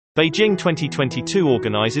Beijing 2022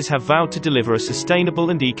 organizers have vowed to deliver a sustainable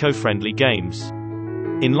and eco-friendly games.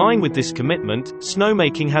 In line with this commitment,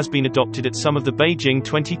 snowmaking has been adopted at some of the Beijing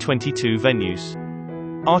 2022 venues.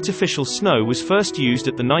 Artificial snow was first used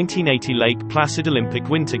at the 1980 Lake Placid Olympic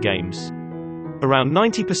Winter Games. Around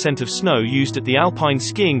 90% of snow used at the alpine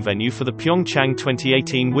skiing venue for the Pyeongchang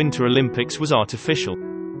 2018 Winter Olympics was artificial.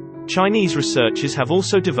 Chinese researchers have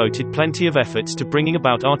also devoted plenty of efforts to bringing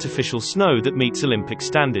about artificial snow that meets Olympic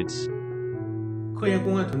standards. 科研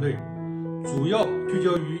公安团队主要聚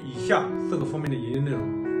焦于以下4个方面的研究内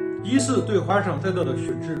容：一是对滑雪场赛道的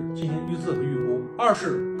雪质进行预测和预估；二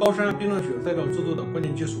是高山冰冷雪赛道制作的关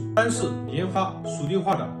键技术；三是研发属地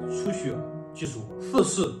化的除雪技术；四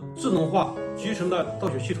是智能化集成的造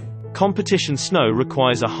雪系统。 Competition snow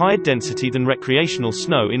requires a higher density than recreational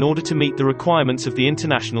snow in order to meet the requirements of the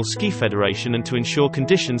International Ski Federation and to ensure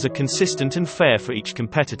conditions are consistent and fair for each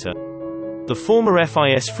competitor. The former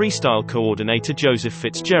FIS freestyle coordinator Joseph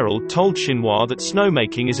Fitzgerald told Xinhua that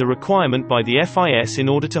snowmaking is a requirement by the FIS in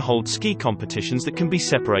order to hold ski competitions that can be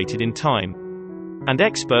separated in time. And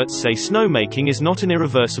experts say snowmaking is not an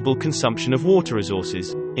irreversible consumption of water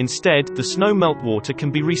resources. Instead, the snow melt water can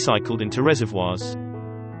be recycled into reservoirs.